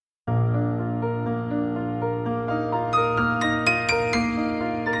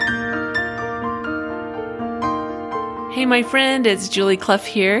Hey, my friend, it's Julie Clough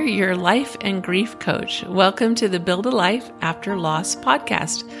here, your life and grief coach. Welcome to the Build a Life After Loss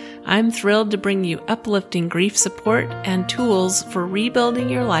podcast. I'm thrilled to bring you uplifting grief support and tools for rebuilding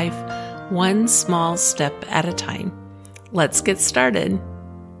your life one small step at a time. Let's get started.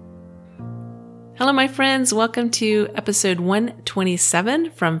 Hello, my friends. Welcome to episode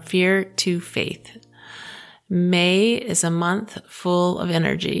 127, From Fear to Faith. May is a month full of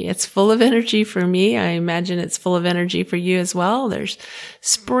energy. It's full of energy for me. I imagine it's full of energy for you as well. There's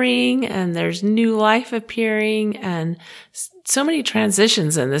spring and there's new life appearing and so many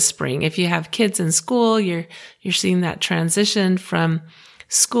transitions in this spring. If you have kids in school, you're seeing that transition from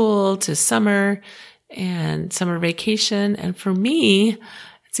school to summer and summer vacation. And for me,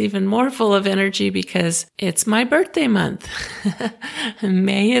 it's even more full of energy because it's my birthday month.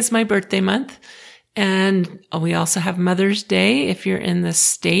 May is my birthday month. And we also have Mother's Day if you're in the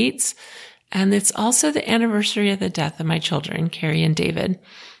States. And it's also the anniversary of the death of my children, Carrie and David.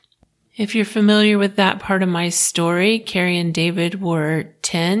 If you're familiar with that part of my story, Carrie and David were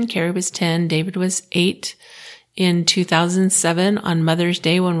 10. Carrie was 10. David was 8 in 2007 on Mother's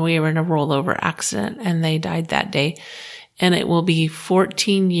Day when we were in a rollover accident and they died that day. And it will be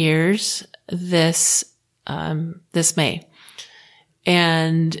 14 years this May.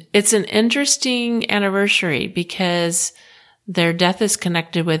 And it's an interesting anniversary because their death is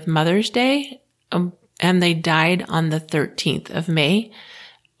connected with Mother's Day, and they died on the 13th of May,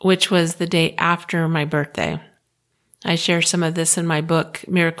 which was the day after my birthday. I share some of this in my book,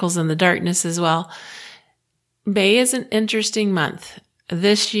 Miracles in the Darkness, as well. May is an interesting month.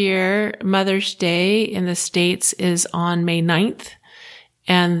 This year, Mother's Day in the States is on May 9th,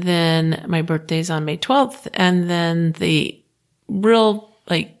 and then my birthday is on May 12th, and then the real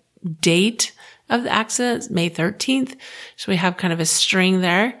date of the accident, May 13th. So we have kind of a string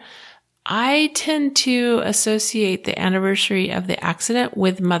there. I tend to associate the anniversary of the accident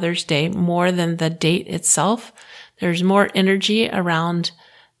with Mother's Day more than the date itself. There's more energy around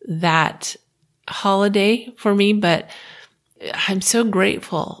that holiday for me, but I'm so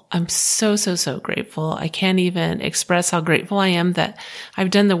grateful. I'm so grateful. I can't even express how grateful I am that I've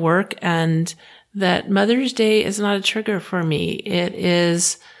done the work and that Mother's Day is not a trigger for me. It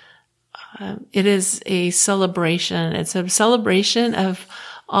is a celebration. It's a celebration of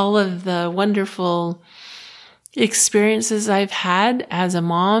all of the wonderful experiences I've had as a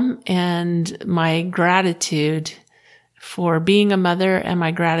mom and my gratitude for being a mother and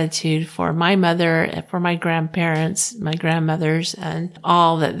my gratitude for my mother, for my grandparents, my grandmothers, and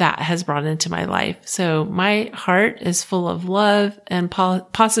all that has brought into my life. So my heart is full of love and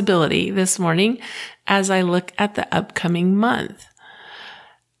possibility this morning as I look at the upcoming month.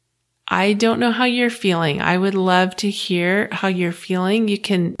 I don't know how you're feeling. I would love to hear how you're feeling. You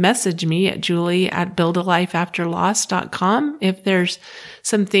can message me at julie@buildalifeafterloss.com if there's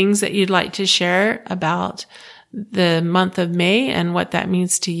some things that you'd like to share about the month of May and what that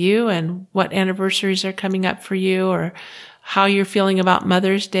means to you and what anniversaries are coming up for you or how you're feeling about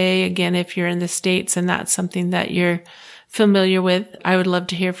Mother's Day. Again, if you're in the States and that's something that you're familiar with, I would love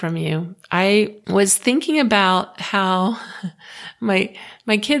to hear from you. I was thinking about how my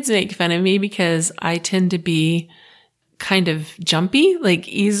kids make fun of me because I tend to be kind of jumpy,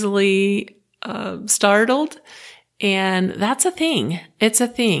 easily startled. And that's a thing. It's a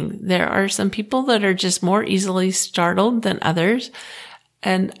thing. There are some people that are just more easily startled than others.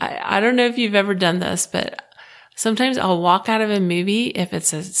 And I don't know if you've ever done this, but sometimes I'll walk out of a movie, if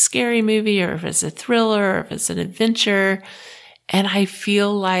it's a scary movie or if it's a thriller or if it's an adventure, and I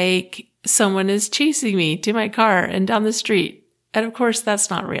feel like someone is chasing me to my car and down the street. And of course,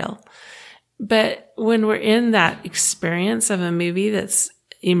 that's not real. But when we're in that experience of a movie that's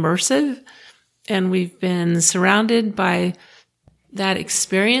immersive, and we've been surrounded by that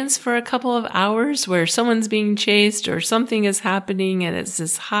experience for a couple of hours where someone's being chased or something is happening and it's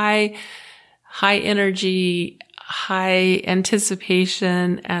this high energy, high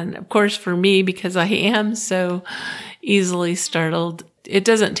anticipation. And of course, for me, because I am so easily startled, it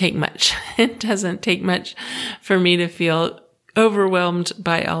doesn't take much. It doesn't take much for me to feel overwhelmed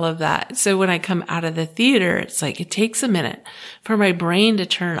by all of that. So when I come out of the theater, it's like it takes a minute for my brain to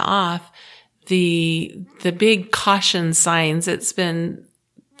turn off the big caution signs it's been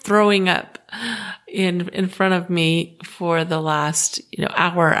throwing up in front of me for the last,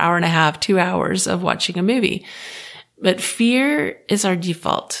 hour and a half, 2 hours of watching a movie. But fear is our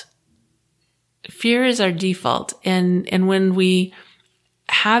default. Fear is our default. And when we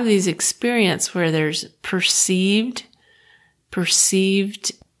have these experiences where there's perceived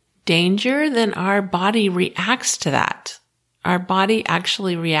danger, then our body reacts to that. Our body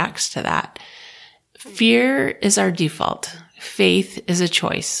actually reacts to that. Fear is our default. Faith is a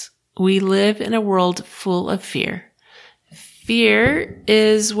choice. We live in a world full of fear. Fear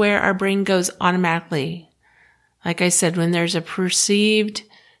is where our brain goes automatically. Like I said, when there's a perceived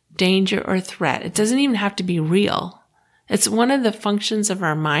danger or threat, it doesn't even have to be real. It's one of the functions of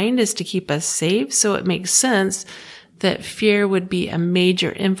our mind is to keep us safe. So it makes sense that fear would be a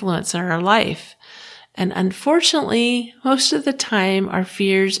major influence in our life. And unfortunately, most of the time, our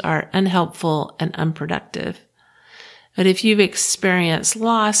fears are unhelpful and unproductive. But if you've experienced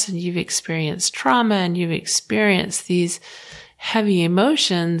loss and you've experienced trauma and you've experienced these heavy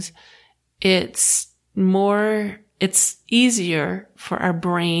emotions, it's easier for our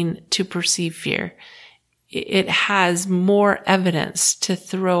brain to perceive fear. It has more evidence to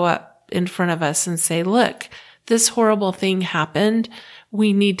throw up in front of us and say, look, this horrible thing happened.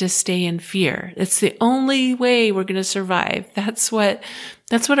 We need to stay in fear. It's the only way we're going to survive. That's what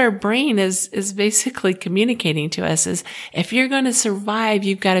our brain is basically communicating to us is if you're going to survive,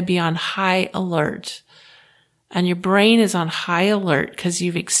 you've got to be on high alert. And your brain is on high alert because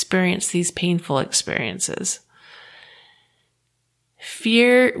you've experienced these painful experiences.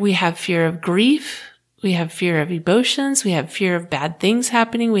 Fear, we have fear of grief. We have fear of emotions. We have fear of bad things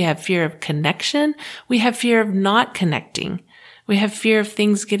happening. We have fear of connection. We have fear of not connecting. We have fear of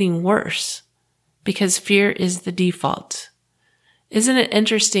things getting worse because fear is the default. Isn't it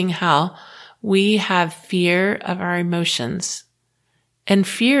interesting how we have fear of our emotions? And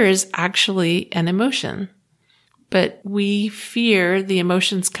fear is actually an emotion, but we fear the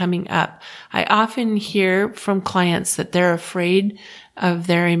emotions coming up. I often hear from clients that they're afraid of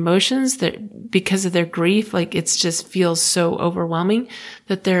their emotions that because of their grief, like it just feels so overwhelming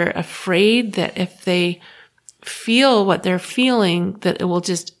that they're afraid that if they feel what they're feeling, that it will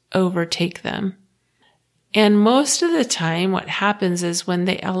just overtake them. And most of the time, what happens is when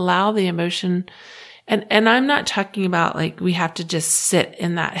they allow the emotion, and I'm not talking about like we have to just sit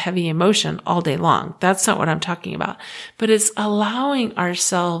in that heavy emotion all day long. That's not what I'm talking about. But it's allowing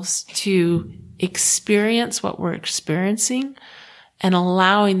ourselves to experience what we're experiencing and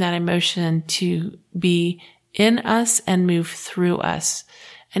allowing that emotion to be in us and move through us.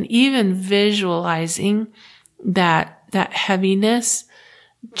 And even visualizing that heaviness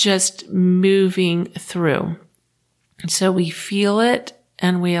just moving through. So we feel it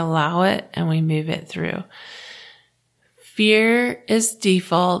and we allow it and we move it through. Fear is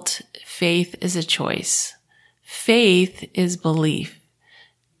default. Faith is a choice. Faith is belief.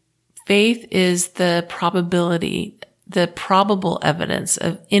 Faith is the probability, the probable evidence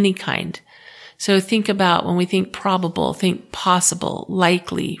of any kind. So think about when we think probable, think possible,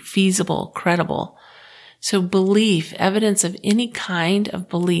 likely, feasible, credible. So belief, evidence of any kind of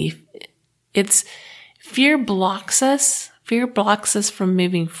belief, fear blocks us. Fear blocks us from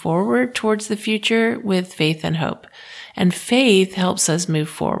moving forward towards the future with faith and hope. And faith helps us move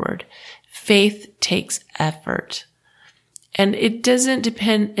forward. Faith takes effort. And it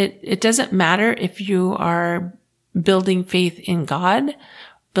doesn't matter if you are building faith in God,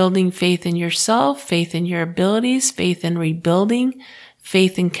 building faith in yourself, faith in your abilities, faith in rebuilding,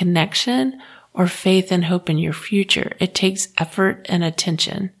 faith in connection, or faith and hope in your future. It takes effort and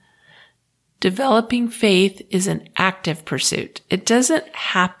attention. Developing faith is an active pursuit. It doesn't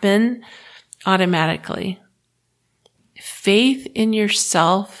happen automatically. Faith in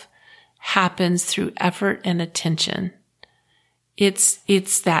yourself happens through effort and attention. It's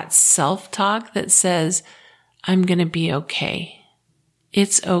that self-talk that says, I'm going to be okay.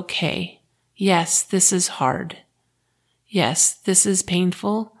 It's okay. Yes, this is hard. Yes, this is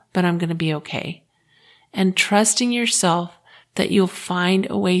painful, but I'm going to be okay. And trusting yourself that you'll find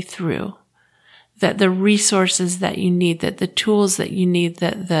a way through, that the resources that you need, that the tools that you need,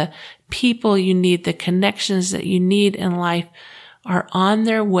 that the people you need, the connections that you need in life are on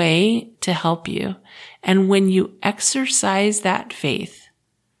their way to help you. And when you exercise that faith,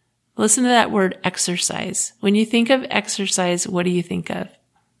 listen to that word exercise. When you think of exercise, what do you think of?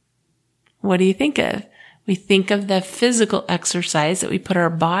 What do you think of? We think of the physical exercise that we put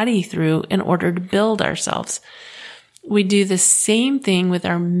our body through in order to build ourselves. We do the same thing with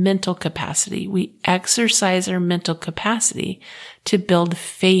our mental capacity. We exercise our mental capacity to build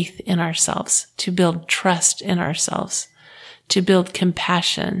faith in ourselves, to build trust in ourselves, to build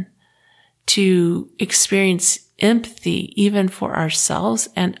compassion, to experience empathy even for ourselves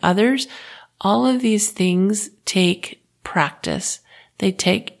and others. All of these things take practice. They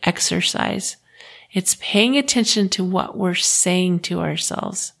take exercise. It's paying attention to what we're saying to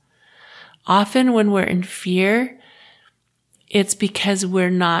ourselves. Often when we're in fear, it's because we're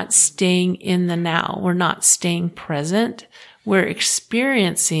not staying in the now. We're not staying present. We're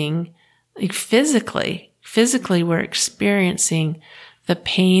experiencing Like physically, we're experiencing the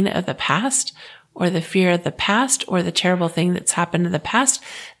pain of the past or the fear of the past or the terrible thing that's happened in the past.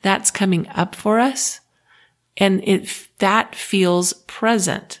 That's coming up for us. And that feels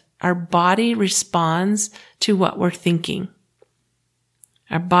present. Our body responds to what we're thinking.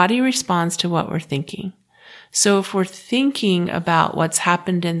 Our body responds to what we're thinking. So if we're thinking about what's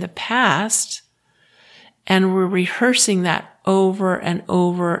happened in the past and we're rehearsing that over and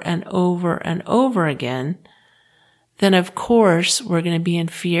over and over and over again, then of course we're going to be in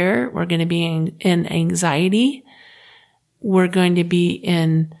fear. We're going to be in anxiety. We're going to be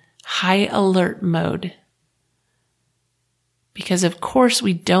in high alert mode. Because of course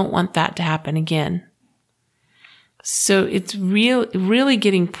we don't want that to happen again. So it's really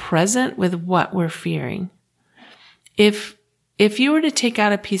getting present with what we're fearing. If you were to take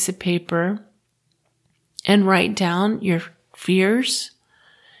out a piece of paper and write down your fears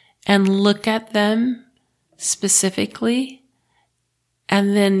and look at them specifically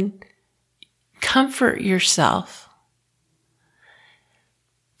and then comfort yourself.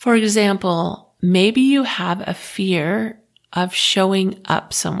 For example, maybe you have a fear of showing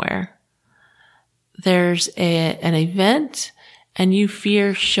up somewhere. There's an event and you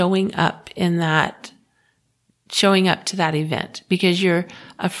fear showing up to that event because you're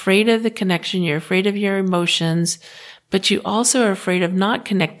afraid of the connection. You're afraid of your emotions, but you also are afraid of not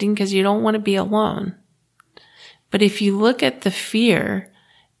connecting because you don't want to be alone. But if you look at the fear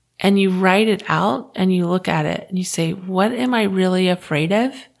and you write it out and you look at it and you say, what am I really afraid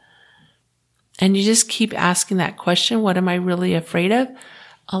of? And you just keep asking that question, what am I really afraid of?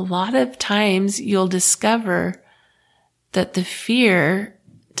 A lot of times you'll discover that the fear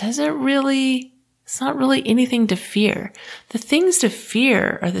it's not really anything to fear. The things to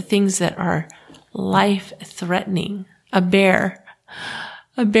fear are the things that are life-threatening. A bear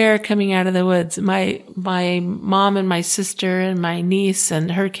coming out of the woods. My mom and my sister and my niece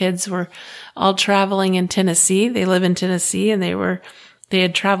and her kids were all traveling in Tennessee. They live in Tennessee and they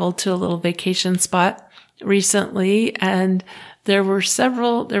had traveled to a little vacation spot recently, and there was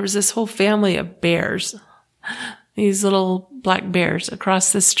this whole family of bears, these little black bears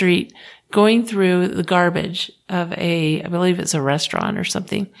across the street going through the garbage of I believe it's a restaurant or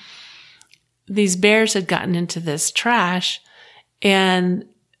something. These bears had gotten into this trash and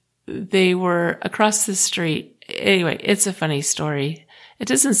they were across the street. Anyway, it's a funny story. It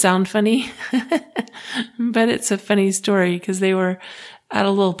doesn't sound funny, but it's a funny story because they were at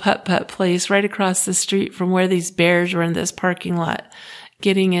a little putt-putt place right across the street from where these bears were in this parking lot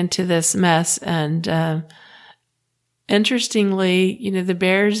getting into this mess. And interestingly, the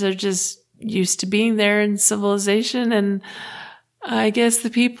bears are just used to being there in civilization. And I guess the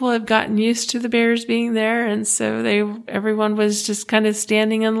people have gotten used to the bears being there. And so everyone was just kind of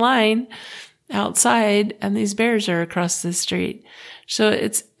standing in line outside and these bears are across the street. So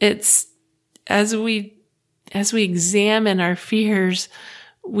it's as we examine our fears,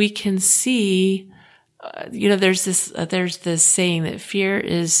 we can see, there's this saying that fear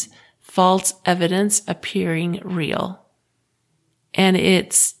is false evidence appearing real. And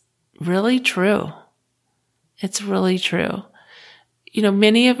it's really true. It's really true.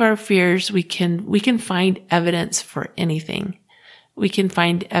 Many of our fears, we can find evidence for anything. We can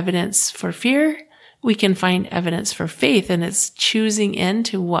find evidence for fear. We can find evidence for faith, and it's choosing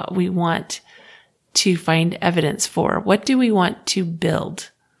into what we want to find evidence for. What do we want to build?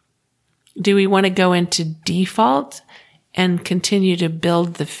 Do we want to go into default and continue to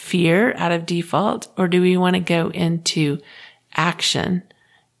build the fear out of default? Or do we want to go into action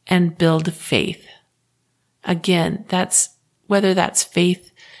and build faith? Again, whether that's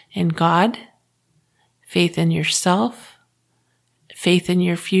faith in God, faith in yourself, faith in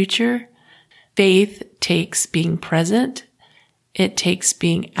your future. Faith takes being present. It takes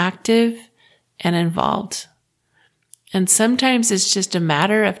being active and involved. And sometimes it's just a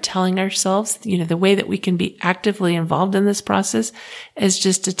matter of telling ourselves, the way that we can be actively involved in this process is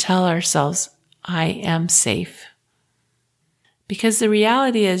just to tell ourselves, I am safe. Because the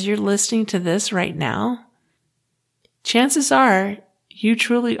reality is you're listening to this right now. Chances are you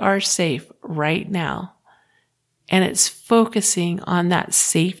truly are safe right now. And it's focusing on that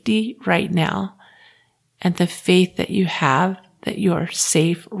safety right now and the faith that you have that you are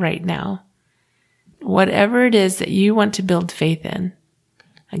safe right now. Whatever it is that you want to build faith in.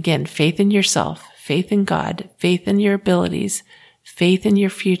 Again, faith in yourself, faith in God, faith in your abilities, faith in your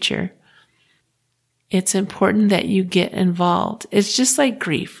future. It's important that you get involved. It's just like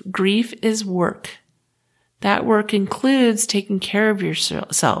grief. Grief is work. That work includes taking care of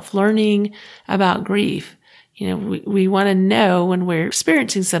yourself, learning about grief, We want to know when we're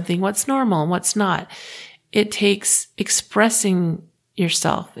experiencing something, what's normal and what's not. It takes expressing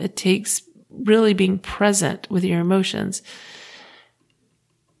yourself. It takes really being present with your emotions.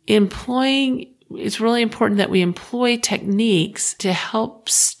 It's really important that we employ techniques to help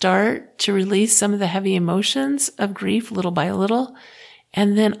start to release some of the heavy emotions of grief little by little,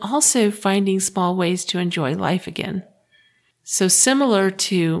 and then also finding small ways to enjoy life again. So similar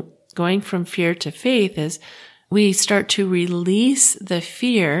to going from fear to faith is we start to release the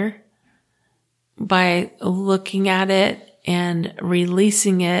fear by looking at it and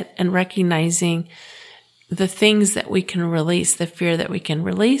releasing it and recognizing the things that we can release, the fear that we can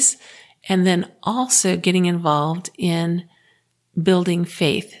release, and then also getting involved in building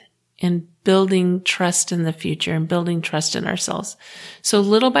faith and building trust in the future and building trust in ourselves. So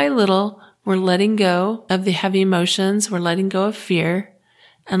little by little, we're letting go of the heavy emotions. We're letting go of fear.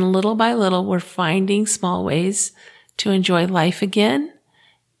 And little by little, we're finding small ways to enjoy life again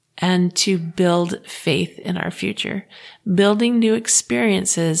and to build faith in our future. Building new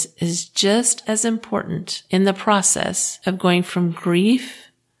experiences is just as important in the process of going from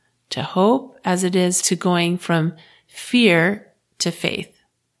grief to hope as it is to going from fear to faith.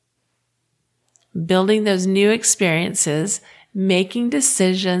 Building those new experiences, making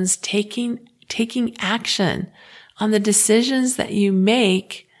decisions, taking action on the decisions that you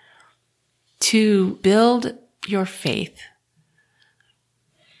make to build your faith.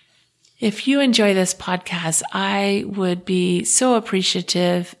 If you enjoy this podcast, I would be so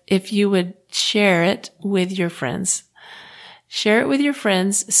appreciative if you would share it with your friends. Share it with your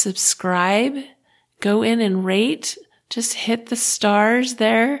friends, subscribe, go in and rate, just hit the stars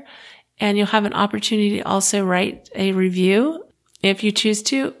there, and you'll have an opportunity to also write a review. If you choose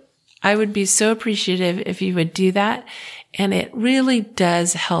to, I would be so appreciative if you would do that. And it really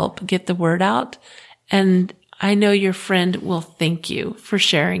does help get the word out. And I know your friend will thank you for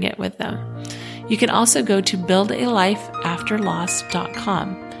sharing it with them. You can also go to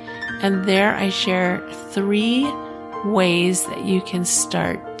buildalifeafterloss.com. And there I share 3 ways that you can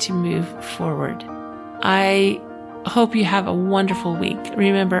start to move forward. I hope you have a wonderful week.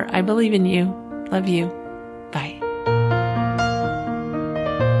 Remember, I believe in you. Love you.